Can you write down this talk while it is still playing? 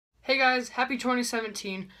Hey guys, happy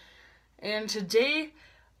 2017, and today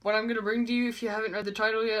what I'm going to bring to you, if you haven't read the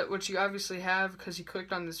title yet, which you obviously have because you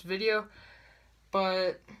clicked on this video,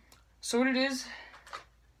 so what it is,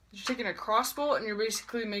 you're taking a crossbolt and you're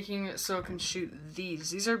basically making it so it can shoot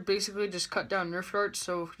these. These are basically just cut down Nerf darts,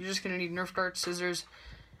 so you're just going to need Nerf darts, scissors,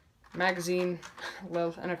 magazine,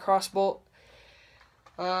 and a crossbolt.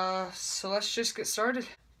 So let's just get started.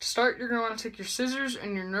 To start, you're going to want to take your scissors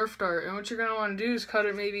and your Nerf dart, and what you're going to want to do is cut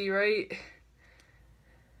it maybe right,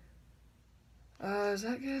 is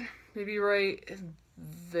that good? Maybe right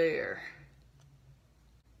there.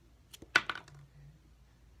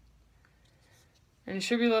 And you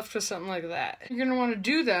should be left with something like that. You're going to want to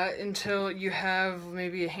do that until you have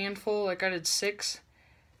maybe a handful, like I did 6.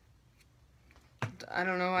 I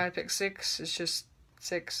don't know why I picked 6, it's just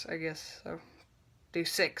 6, I guess, so do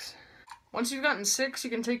 6. Once you've gotten 6, you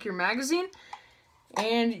can take your magazine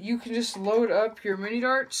and you can just load up your mini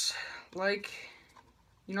darts like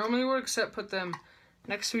you normally would, except put them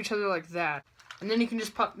next to each other like that. And then you can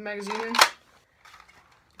just pop the magazine in.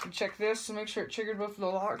 And check this to make sure it triggered both of the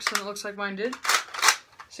locks, and it looks like mine did.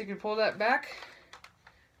 So you can pull that back.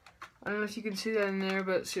 I don't know if you can see that in there,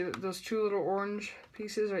 but see those two little orange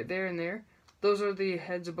pieces right there and there? Those are the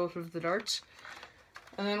heads of both of the darts.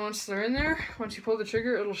 And then once they're in there, once you pull the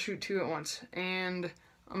trigger, it'll shoot 2 at once. And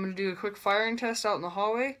I'm going to do a quick firing test out in the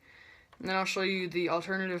hallway, and then I'll show you the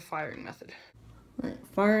alternative firing method. Alright,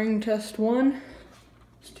 firing test 1.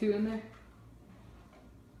 There's 2 in there.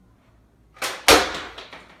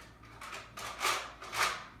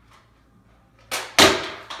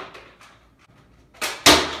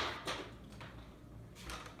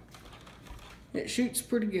 It shoots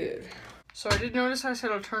pretty good. So I did notice I said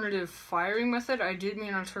alternative firing method. I did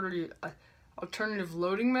mean alternative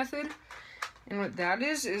loading method. And what that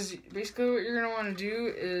is basically what you're going to want to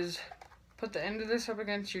do is put the end of this up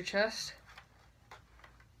against your chest.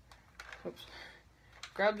 Oops.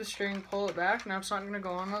 Grab the string, pull it back. Now it's not going to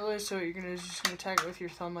go on that way, so you're just going to tag it with your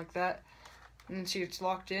thumb like that. And then see it's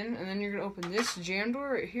locked in. And then you're going to open this jam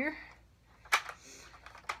door right here.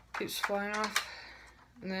 Keeps flying off.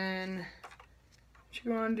 And then what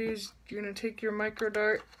you're going to do is you're going to take your micro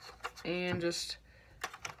dart and just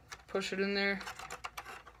push it in there.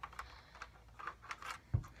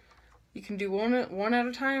 You can do one at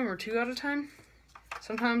a time or 2 at a time.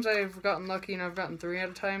 Sometimes I've gotten lucky and I've gotten 3 at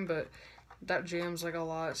a time, but that jams like a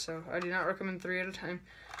lot, so I do not recommend 3 at a time.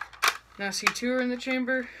 Now see, 2 are in the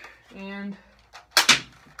chamber and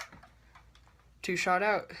 2 shot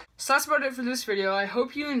out. So that's about it for this video. I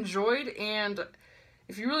hope you enjoyed, and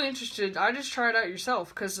if you're really interested, I just try it out yourself,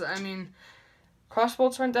 because, I mean,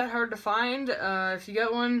 crossbolts aren't that hard to find. If you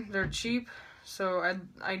get one, they're cheap, so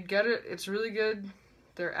I'd get it. It's really good.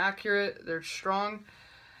 They're accurate, they're strong,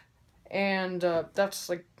 and that's,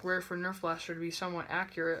 like, rare for Nerf blaster to be somewhat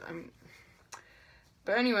accurate.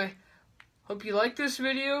 But anyway, hope you like this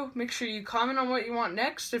video. Make sure you comment on what you want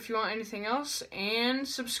next if you want anything else, and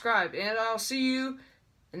subscribe, and I'll see you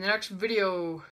in the next video.